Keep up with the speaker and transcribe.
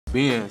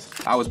Benz.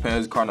 I was paying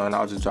this car now and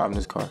I was just driving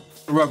this car.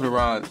 Roughly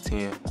around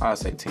 10, I'd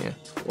say 10.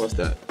 What's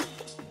that?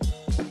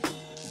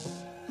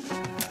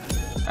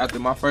 After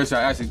my first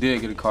year, I actually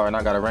did get a car and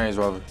I got a Range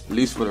Rover. At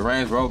least for the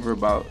Range Rover,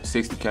 about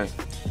 60K.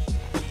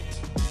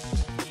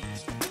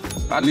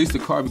 I leased the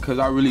car because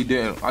I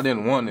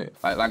didn't want it.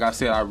 Like I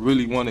said, I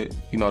really wanted,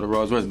 the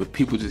Rolls Royce, but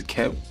people just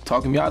kept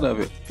talking me out of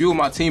it. A few of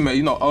my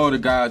teammates, older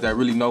guys that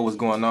really know what's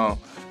going on,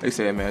 they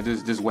said, man,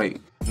 just wait.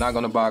 I'm not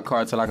gonna buy a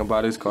car until I can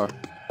buy this car.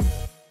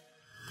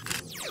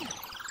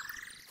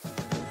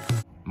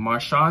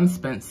 Marshon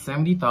spent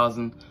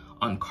 $70,000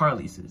 on car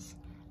leases.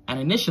 And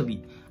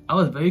initially, I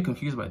was very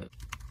confused by this.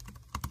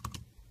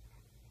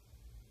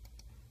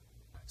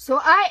 So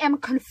I am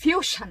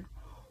confusion.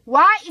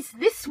 Why is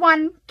this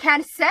one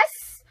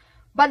Kansas,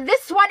 but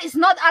this one is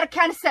not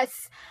Arkansas?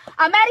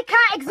 America,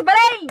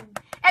 explain!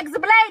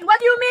 Explain! What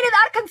do you mean in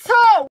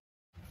Arkansas?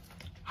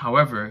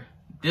 However,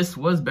 this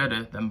was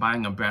better than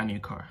buying a brand new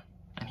car.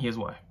 And here's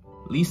why.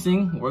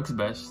 Leasing works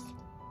best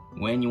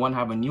when you want to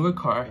have a newer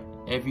car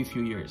every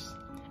few years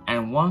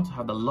and want to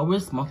have the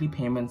lowest monthly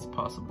payments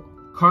possible.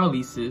 Car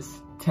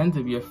leases tend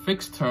to be a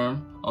fixed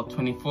term of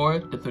 24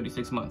 to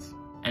 36 months,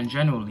 and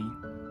generally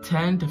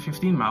 10 to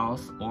 15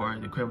 miles, or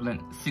the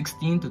equivalent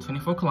 16 to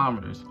 24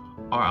 kilometers,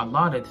 are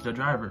allotted to the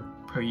driver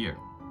per year.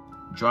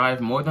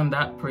 Drive more than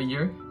that per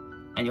year,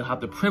 and you'll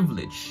have the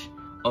privilege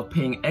of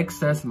paying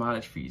excess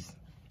mileage fees.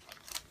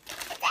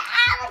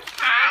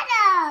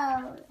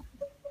 Avocado!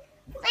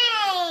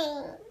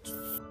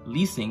 Thanks!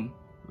 Leasing,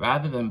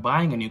 rather than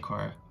buying a new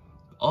car,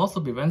 also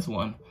prevents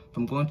one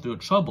from going through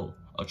the trouble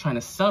of trying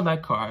to sell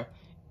that car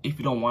if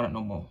you don't want it no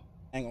more.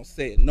 I ain't gonna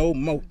say it no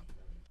more.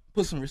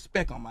 Put some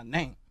respect on my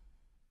name.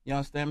 You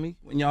understand me?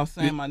 When y'all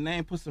saying my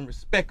name, put some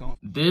respect on it.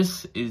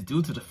 This is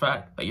due to the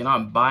fact that you're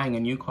not buying a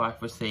new car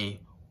for, say,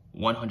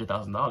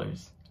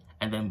 $100,000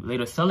 and then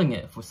later selling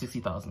it for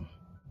 $60,000.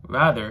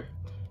 Rather,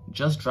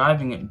 just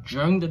driving it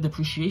during the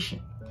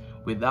depreciation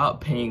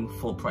without paying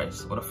full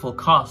price or the full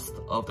cost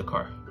of the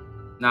car.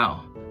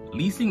 Now,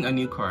 leasing a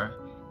new car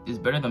is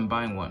better than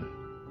buying one.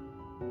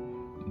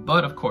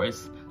 But of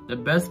course, the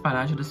best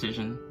financial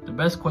decision, the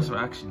best course of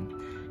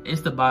action,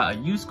 is to buy a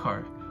used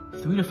car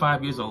 3 to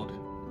 5 years old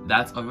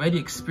that's already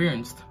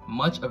experienced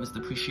much of its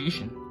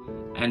depreciation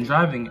and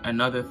driving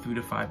another 3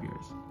 to 5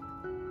 years.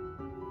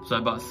 So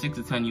about 6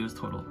 to 10 years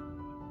total,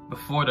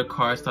 before the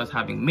car starts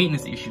having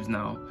maintenance issues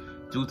now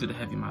due to the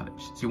heavy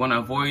mileage. So you want to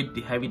avoid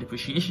the heavy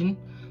depreciation,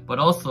 but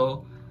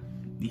also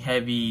the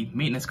heavy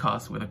maintenance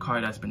costs with a car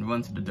that's been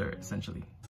run to the dirt, essentially.